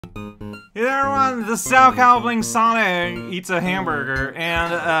Hey there everyone, this is Sal Cowbling Sonic eats a hamburger,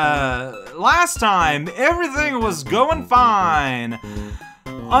 and last time everything was going fine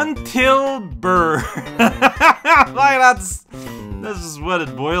until bird. Like this is what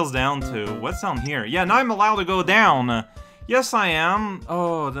it boils down to. What's down here? Yeah, now I'm allowed to go down. Yes, I am.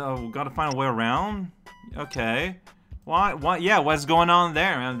 Oh, gotta find a way around. Okay. What? Yeah, what's going on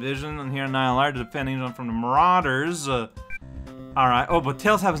there? Man, Vision and here now are defending from the Marauders. Alright. Oh, but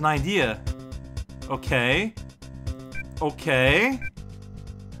Tails has an idea. Okay. Okay.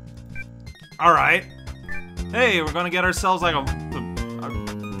 Alright. Hey, we're gonna get ourselves like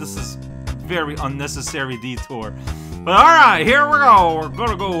this is very unnecessary detour. But alright, here we go. We're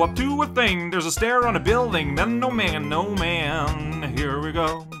gonna go up to a thing. There's a stair on a building. Then no man, no man. Here we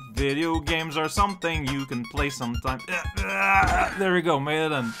go. Video games are something you can play sometime. There we go, made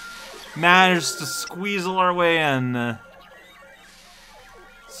it and managed to squeezle our way in.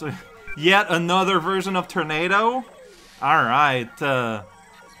 So, yet another version of Tornado? Alright, Sure,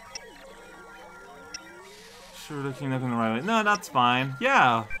 looking up in the right way. No, that's fine.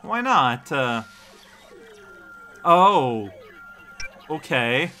 Yeah, why not? Oh.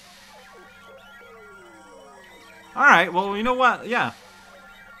 Okay. Alright, well, you know what? Yeah.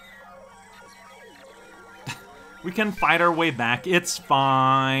 We can fight our way back. It's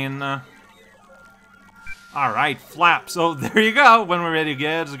fine. Alright, flaps. Oh, there you go. When we're ready to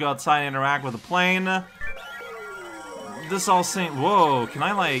just go outside and interact with the plane. This all seems... Whoa, can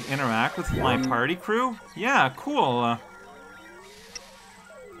I, like, interact with my party crew? Yeah, cool.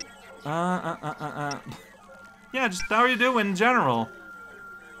 Yeah, just how are you doing in general?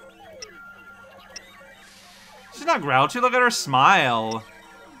 She's not grouchy. Look at her smile.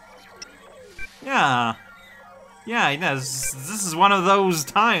 Yeah. Yeah, this is one of those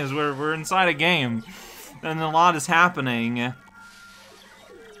times where we're inside a game. And a lot is happening.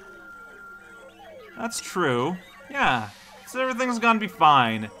 That's true. Yeah. So everything's gonna be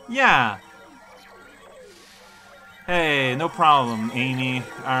fine. Yeah. Hey, no problem, Amy.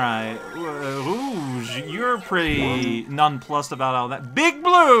 Alright. Ooh, you're pretty nonplussed about all that. Big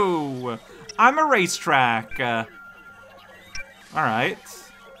Blue! I'm a racetrack. Alright.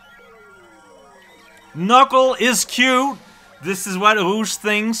 Knuckle is cute! This is what Rouge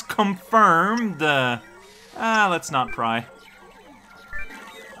thinks confirmed. Let's not pry.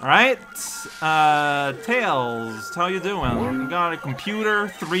 Alright, Tails, how you doing? You got a computer,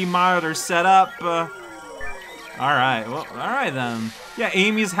 3 monitors set up, alright, well, alright then. Yeah,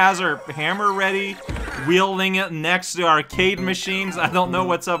 Amy's has her hammer ready, wielding it next to arcade machines. I don't know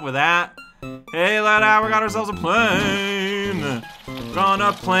what's up with that. Hey, look out, we got ourselves a plane.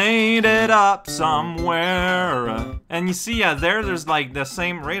 Gonna plane it up somewhere. And you see, yeah, there's like the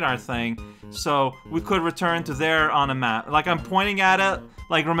same radar thing. So we could return to there on a map. Like I'm pointing at it.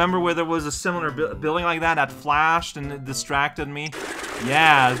 Like remember where there was a similar building like that flashed and it distracted me?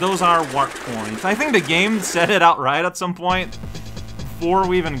 Yeah, those are warp points. I think the game said it outright at some point before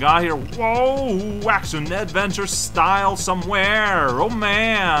we even got here. Whoa, action adventure style somewhere. Oh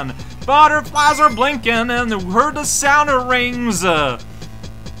man, butterflies are blinking and heard the sound of rings.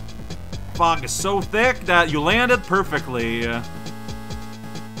 Fog is so thick that you landed perfectly.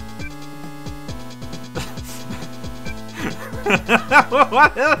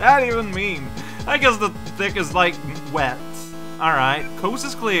 What does that even mean? I guess the thick is like wet. Alright, coast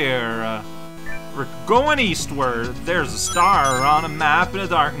is clear. We're going eastward. There's a star on a map in the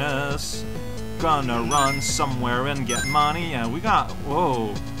darkness. Gonna run somewhere and get money. Yeah, we got...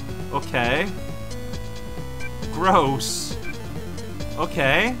 Whoa. Okay. Gross.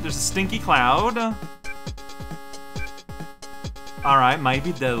 Okay, there's a stinky cloud. Alright, might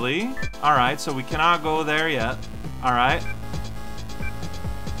be deadly. Alright, so we cannot go there yet. Alright.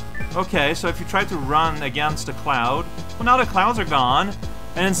 Okay, so if you try to run against a cloud, well now the clouds are gone,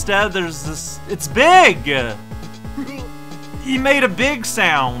 and instead there's this... It's big! He made a big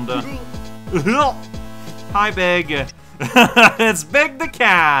sound. Hi, Big. It's Big the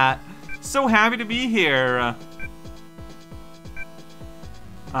cat. So happy to be here.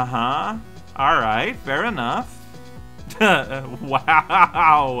 Uh-huh. Alright, fair enough.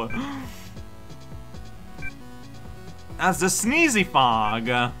 Wow. That's the sneezy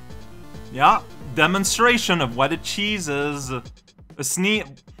fog. Yeah, demonstration of what a cheese is. A sneeze.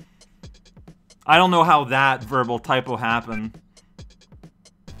 I don't know how that verbal typo happened.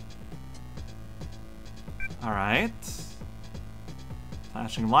 Alright.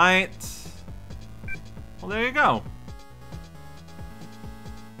 Flashing light. Well, there you go.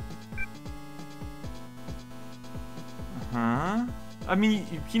 Uh-huh. I mean,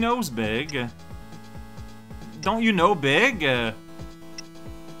 he knows Big. Don't you know Big?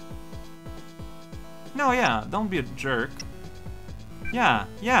 No, yeah, don't be a jerk. Yeah,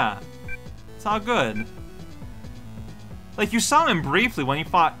 yeah. It's all good. Like, you saw him briefly when he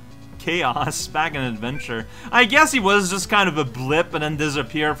fought Chaos back in Adventure. I guess he was just kind of a blip and then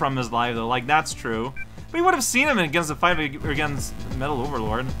disappeared from his life, though. Like, that's true. But you would have seen him against the fight against Metal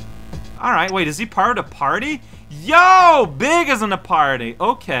Overlord. Alright, wait, is he part of the party? Yo! Big is in the party!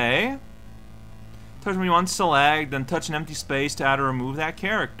 Okay. Touch when you want to select, then touch an empty space to add or remove that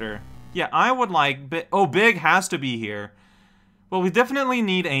character. Yeah, I would like... Oh, Big has to be here. Well, we definitely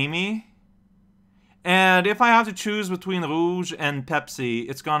need Amy. And if I have to choose between Rouge and Pepsi,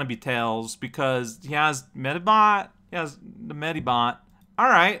 it's gonna be Tails, because he has Medibot. He has the Medibot.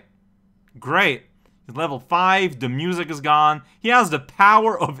 Alright. Great. He's level 5, the music is gone. He has the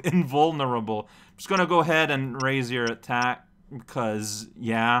power of invulnerable. I'm just gonna go ahead and raise your attack, because,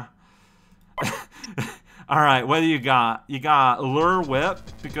 yeah. Alright, what do you got? You got Lure Whip,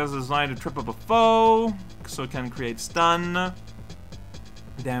 because it's designed to trip up a foe, so it can create stun.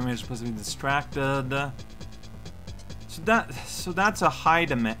 Damage supposed to be distracted. So that's a high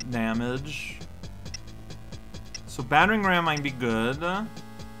damage. So Battering Ram might be good. That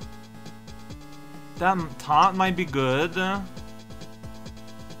taunt might be good.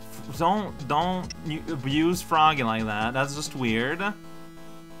 Don't abuse Froggy like that. That's just weird.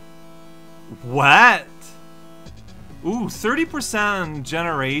 What? Ooh, 30%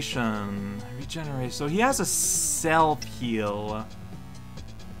 regeneration. So he has a self-heal.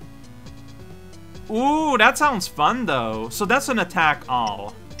 Ooh, that sounds fun, though. So that's an attack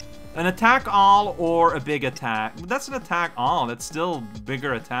all. An attack all or a big attack. But that's an attack all. That's still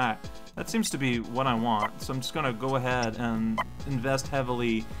bigger attack. That seems to be what I want. So I'm just gonna go ahead and invest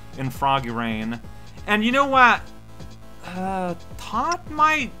heavily in Froggy Rain. And you know what? Taunt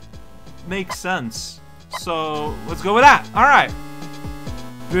might make sense. So let's go with that. Alright.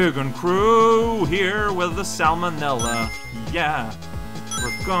 Big and Crew here with the Salmonella. Yeah.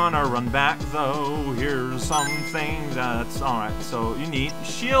 We're gonna run back though. Here's something that's alright. So you need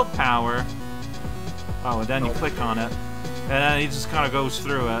shield power. Oh, and then you click on it. And then he just kind of goes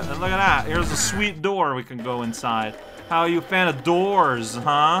through it. And look at that. Here's a sweet door we can go inside. How are you a fan of doors,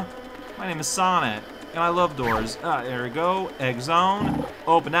 huh? My name is Sonic. And I love doors. There we go. Egg Zone.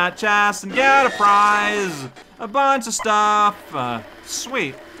 Open that chest and get a prize. A bunch of stuff.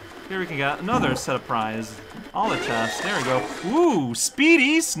 Sweet. Here we can get another set of prize. All the chests. There we go. Ooh,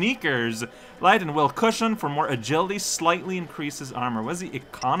 speedy sneakers. Light and will cushion for more agility. Slightly increases armor. What is the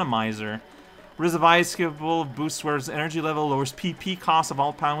economizer? Revive capable boosts whereas energy level lowers PP cost of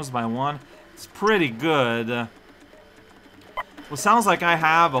all pounds by 1. It's pretty good. Well, sounds like I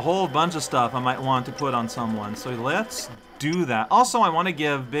have a whole bunch of stuff I might want to put on someone. So let's do that. Also, I want to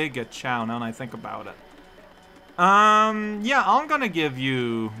give Big a chow now that I think about it. Yeah, I'm gonna give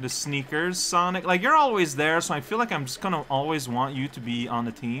you the sneakers, Sonic. Like, you're always there, so I feel like I'm just gonna always want you to be on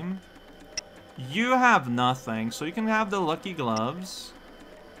the team. You have nothing, so you can have the lucky gloves.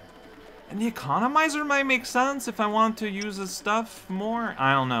 And the economizer might make sense if I want to use this stuff more.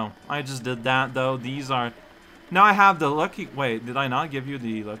 I don't know. I just did that, though. These are... Now I have the lucky... Wait, did I not give you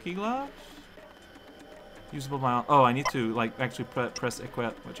the lucky gloves? Usable by... Oh, I need to, like, actually press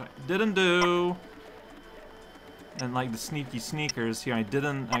equip, which I didn't do. And like the sneaky sneakers here, I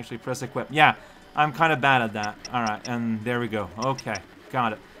didn't actually press equip. Yeah, I'm kind of bad at that. Alright, and there we go. Okay,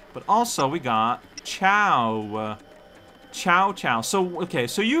 got it. But also, we got Chow. Chow. So, okay,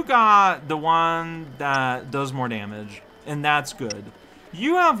 so you got the one that does more damage, and that's good.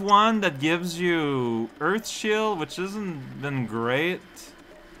 You have one that gives you Earth Shield, which hasn't been great.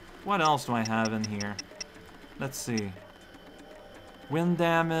 What else do I have in here? Let's see. Wind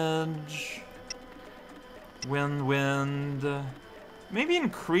damage. Wind. Maybe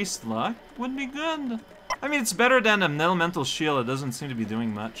increased luck would be good. I mean, it's better than an elemental shield. It doesn't seem to be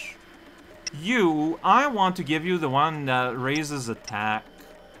doing much. I want to give you the one that raises attack.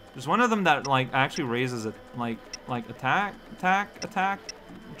 There's one of them that, like, actually raises it, like attack,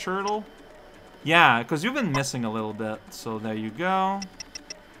 turtle. Yeah, because you've been missing a little bit. So there you go.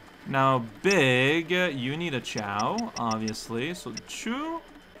 Now, Big, you need a Chow, obviously. So Chew.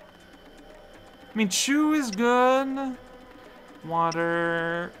 I mean, Chew is good.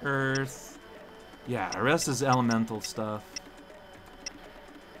 Water, Earth. Yeah, the rest is elemental stuff.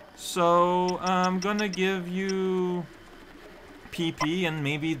 So, I'm gonna give you PP, and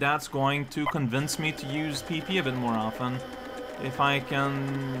maybe that's going to convince me to use PP a bit more often. If I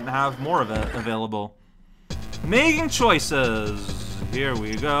can have more of it available. Making choices. Here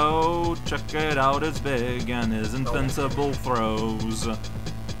we go. Check it out, it's Big, and his invincible throws.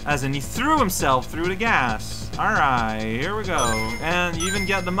 As in, he threw himself through the gas. Alright, here we go. And you even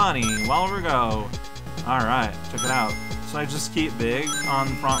get the money while we go. Alright, check it out. So I just keep big on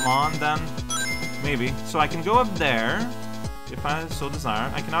the front lawn then? Maybe. So I can go up there, if I so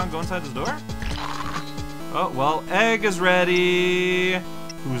desire. I cannot go inside this door? Oh, well, egg is ready.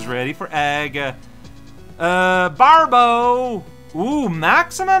 Who's ready for egg? Barbo! Ooh,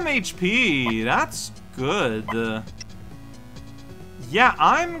 maximum HP. That's good. Yeah,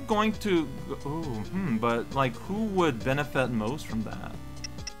 I'm going to... Ooh, but, like, who would benefit most from that?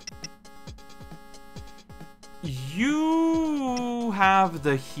 You have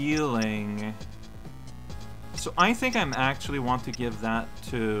the healing. So I think I'm actually want to give that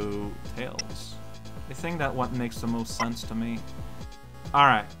to Tails. I think that what makes the most sense to me.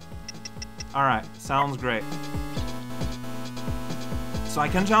 Alright. Alright, sounds great. So I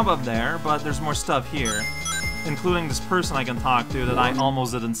can jump up there, but there's more stuff here. Including this person I can talk to that I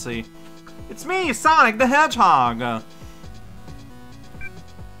almost didn't see. It's me, Sonic the Hedgehog!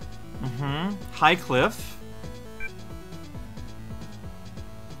 High cliff.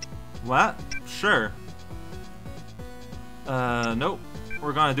 What? Sure. Nope.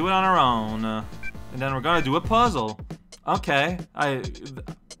 We're gonna do it on our own. And then we're gonna do a puzzle. Okay.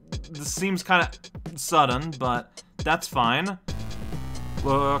 This seems kinda sudden, but that's fine.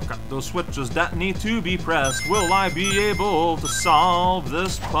 Look at those switches that need to be pressed. Will I be able to solve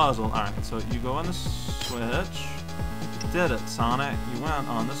this puzzle? Alright, so you go on the switch. You did it, Sonic. You went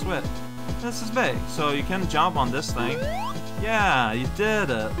on the switch. This is big, so you can jump on this thing. Yeah, you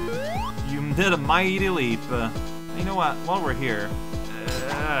did it. You did a mighty leap. You know what? While we're here,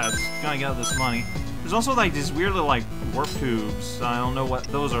 it's gonna get this money. There's also like these weird little like warp tubes. I don't know what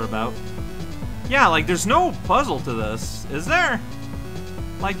those are about. Yeah, like there's no puzzle to this, is there?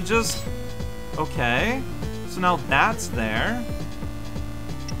 Like you just... Okay. So now that's there.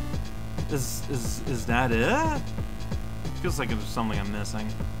 Is that it? Feels like there's something I'm missing.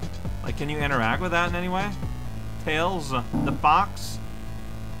 Like, can you interact with that in any way? Tails, the fox.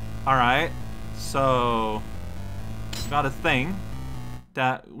 Alright. So... got a thing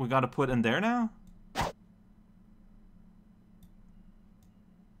that we gotta put in there now?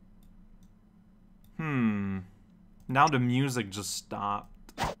 Now the music just stopped.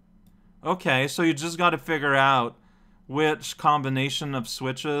 Okay, so you just gotta figure out which combination of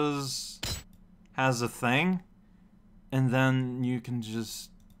switches has a thing, and then you can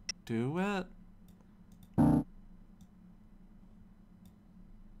just do it.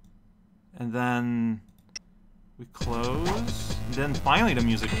 And then we close, and then finally the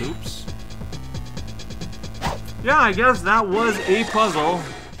music loops. Yeah, I guess that was a puzzle.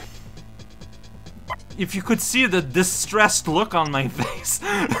 If you could see the distressed look on my face.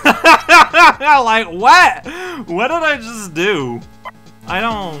 Like, what? What did I just do? I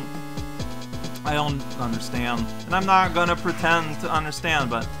don't understand. And I'm not gonna pretend to understand,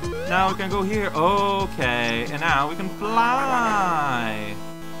 but now we can go here. Okay, and now we can fly.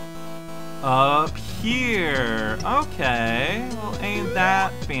 Up here. Okay, well, ain't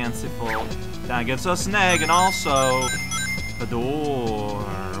that fanciful. That gets us an egg and also a door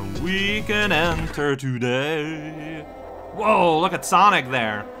we can enter today. Whoa, look at Sonic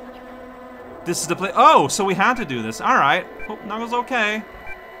there. This is the place. Oh, so we had to do this. Alright. Hope Knuckles okay.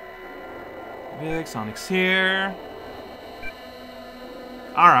 Big Sonic's here.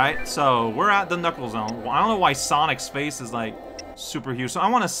 Alright, so we're at the Knuckles zone. I don't know why Sonic's face is like super huge. So I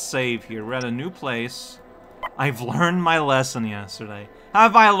want to save here. We're at a new place. I've learned my lesson yesterday.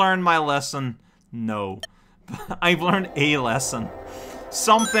 Have I learned my lesson? No. I've learned a lesson.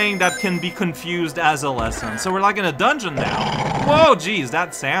 Something that can be confused as a lesson. So we're like in a dungeon now. Whoa, geez,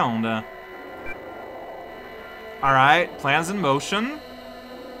 that sound. Alright, plans in motion.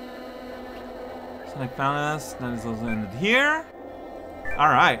 Sonic found us. That is also ended here.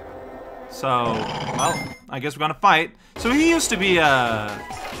 Alright. So, well, I guess we're gonna fight. So he used to be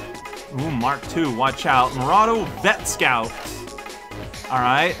ooh, Mark II, watch out. Murado Vet Scout.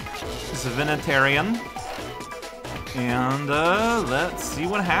 Alright. He's a Venetarian. And, let's see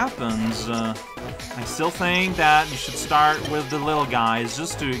what happens. I still think that you should start with the little guys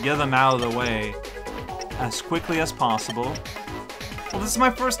just to get them out of the way as quickly as possible. Well, this is my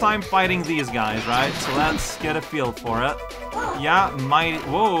first time fighting these guys, right? So let's get a feel for it. Yeah,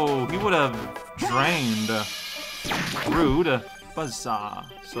 whoa, he would have drained. Rude. Buzzsaw.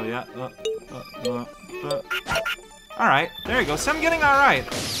 So yeah, alright, there you go. So I'm getting alright.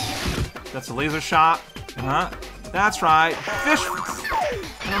 That's a laser shot. That's right. Fish.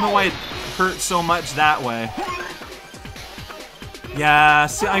 I don't know why it hurt so much that way. Yeah,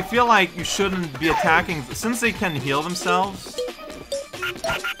 see, I feel like you shouldn't be attacking. Since they can heal themselves,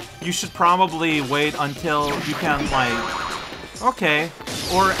 you should probably wait until you can, like, Okay.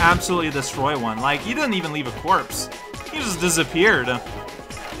 Or absolutely destroy one. Like, he didn't even leave a corpse. He just disappeared.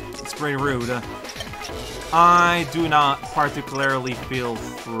 It's pretty rude. I do not particularly feel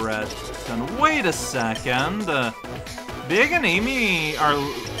threatened. Wait a second. Big and Amy are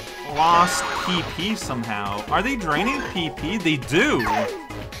lost PP somehow. Are they draining PP? They do.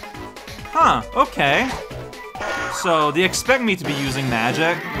 Huh, okay. So, they expect me to be using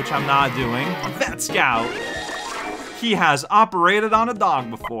magic, which I'm not doing. Vet Scout! He has operated on a dog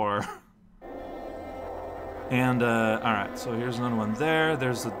before. And, alright, so here's another one there.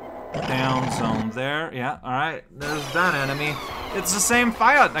 There's a down zone there. Yeah, alright, there's that enemy. It's the same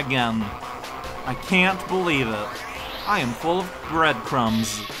fight again. I can't believe it. I am full of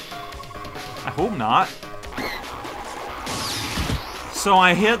breadcrumbs. I hope not. So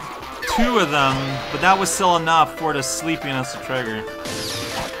I hit 2 of them, but that was still enough for the sleepiness to trigger.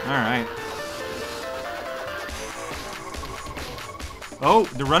 Alright. Oh,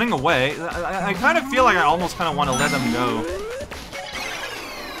 they're running away. I kind of feel like I almost kind of want to let them go.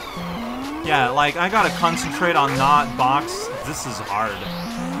 Yeah, like, I gotta concentrate on not box. This is hard.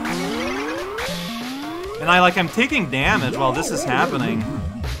 And I'm taking damage while this is happening.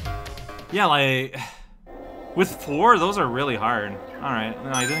 Yeah, like... With 4, those are really hard. Alright,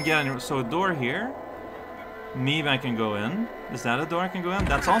 I didn't get any... So, a door here. Maybe I can go in. Is that a door I can go in?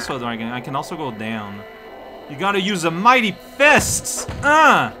 That's also a door I can also go down. You gotta use the mighty fists!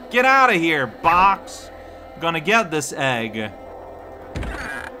 Get out of here, box! I'm gonna get this egg.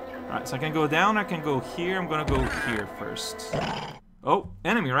 Alright, so I can go down, I can go here. I'm gonna go here first. Oh,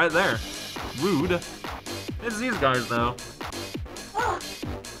 enemy right there. Rude. It's these guys, though.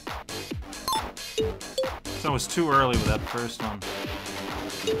 So I was too early with that first one.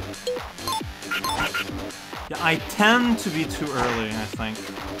 Yeah, I tend to be too early, I think.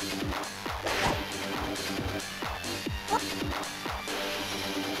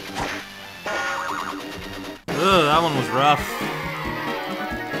 Ugh, that one was rough.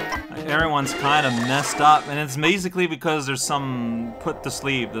 Everyone's kind of messed up, and it's basically because there's some put to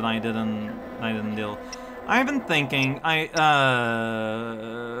sleep that I didn't deal. I've been thinking, Bat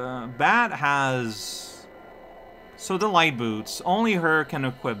has... So the light boots, only her can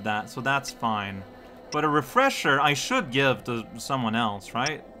equip that, so that's fine. But a refresher I should give to someone else,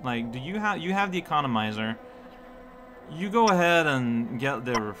 right? Like, you have the economizer. You go ahead and get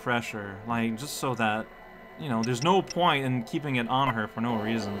the refresher, like, just so that, you know, there's no point in keeping it on her for no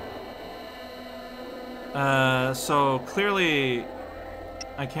reason. So clearly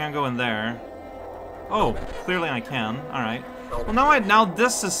I can't go in there. Oh, clearly I can. All right. Well, now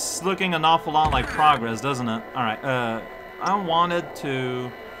this is looking an awful lot like progress, doesn't it? All right. I wanted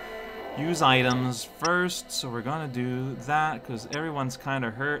to use items first, so we're gonna do that because everyone's kind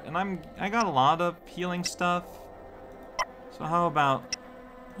of hurt, and I got a lot of healing stuff. So how about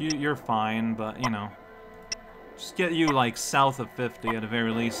you're fine, but you know, just get you like south of 50 at the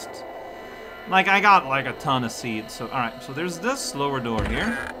very least. Like I got like a ton of seeds. So all right. So there's this lower door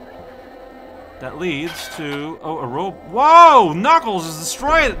here. That leads to... Oh, a rope. Whoa! Knuckles is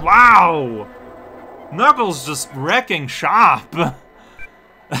destroyed! Wow! Knuckles just wrecking shop!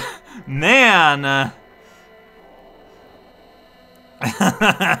 Man!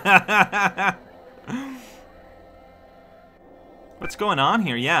 What's going on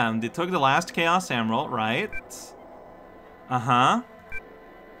here? Yeah, they took the last Chaos Emerald, right? Uh-huh.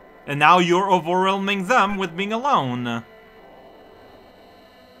 And now you're overwhelming them with being alone.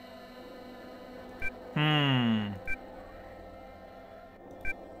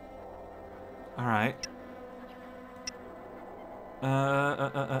 Alright.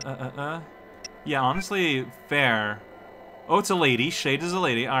 Yeah, honestly, fair. Oh, it's a lady. Shade is a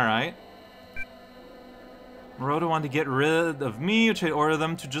lady. Alright. Rhoda wanted to get rid of me, which I ordered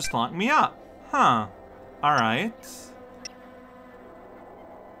them to just lock me up. Huh. Alright.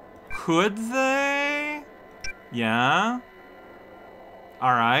 Could they? Yeah.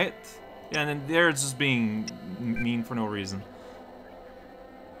 Alright. Yeah, and then they're just being mean for no reason.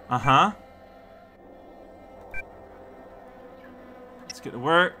 Uh-huh. Let's get to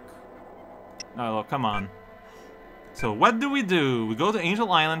work. Oh, come on. So what do? We go to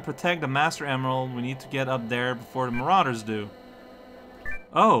Angel Island, protect the Master Emerald. We need to get up there before the Marauders do.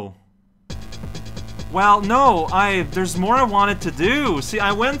 Oh. Well, no, there's more I wanted to do. See,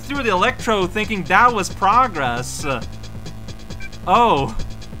 I went through the Electro thinking that was progress. Oh.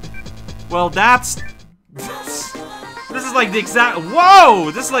 Well, this is like the exact...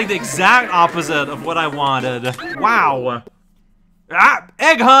 Whoa! This is like the exact opposite of what I wanted. Wow. Ah!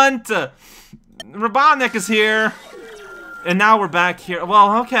 Egg hunt! Robotnik is here. And now we're back here.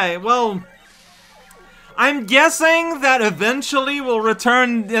 Well, okay, well... I'm guessing that eventually we'll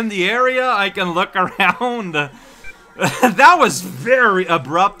return in the area. I can look around. That was very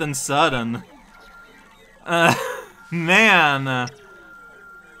abrupt and sudden. Man.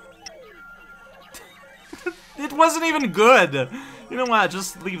 It wasn't even good. You know what?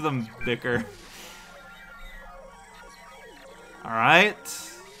 Just leave them bicker.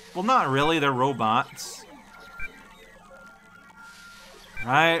 Alright. Well, not really. They're robots.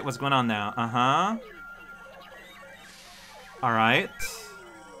 Alright, what's going on now? Uh-huh. Alright.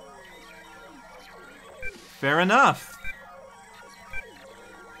 Fair enough.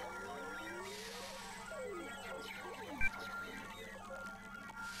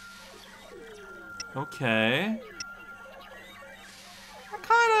 Okay.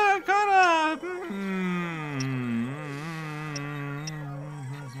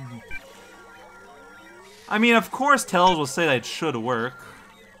 I mean, of course, Tails will say that it should work.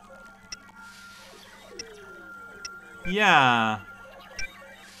 Yeah.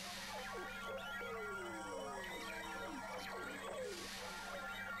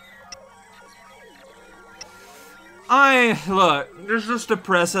 Look, there's just a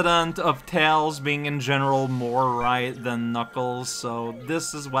precedent of Tails being in general more right than Knuckles, so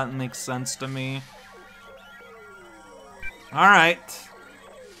this is what makes sense to me. Alright.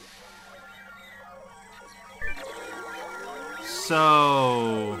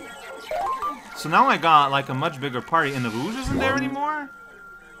 So now I got, like, a much bigger party, and the Rouge isn't there anymore?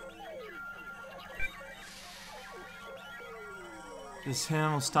 This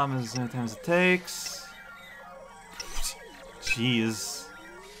him will stop as many times it takes. Jeez.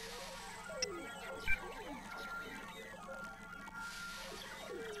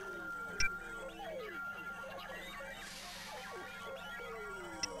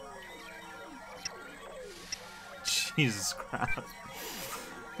 Jesus crap.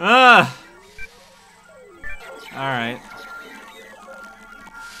 Alright.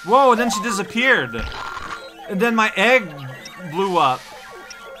 Whoa, then she disappeared. And then my egg blew up.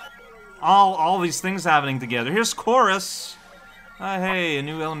 All these things happening together. Here's Chorus. Hey, a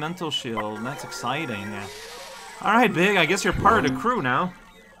new elemental shield. That's exciting. Alright, Big, I guess you're part of the crew now.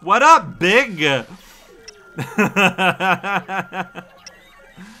 What up, Big?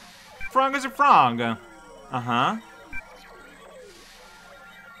 Frog is a frog. Uh-huh.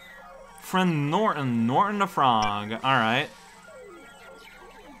 Friend Norton. Norton the frog. Alright.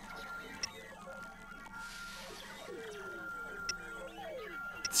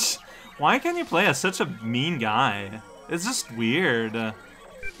 Why can't you play as such a mean guy? It's just weird.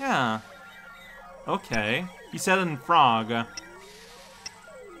 Yeah. Okay. He said in frog. What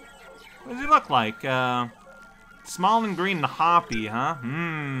does he look like? Small and green and hoppy, huh?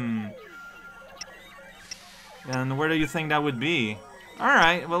 And where do you think that would be?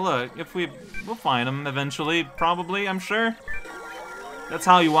 Alright, well look, we'll find him eventually, probably, I'm sure. That's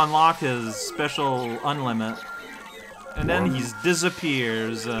how you unlock his special unlimit. And then he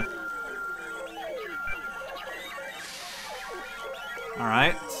disappears.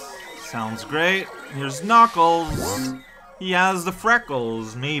 Alright, sounds great. Here's Knuckles. He has the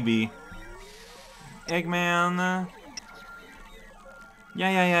freckles, maybe. Eggman.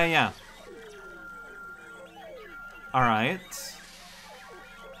 Yeah. Alright.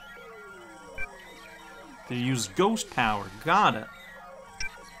 They use ghost power. Got it.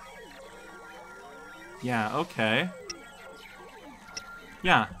 Yeah, okay.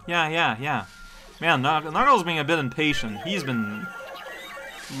 Yeah. Man, Knuckles being a bit impatient. He's been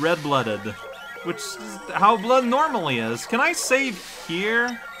red-blooded, which is how blood normally is. Can I save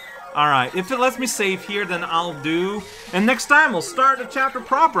here? Alright, if it lets me save here, then I'll do. And next time, we'll start the chapter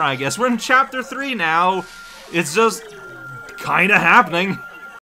proper, I guess. We're in chapter 3 now. It's just kinda happening.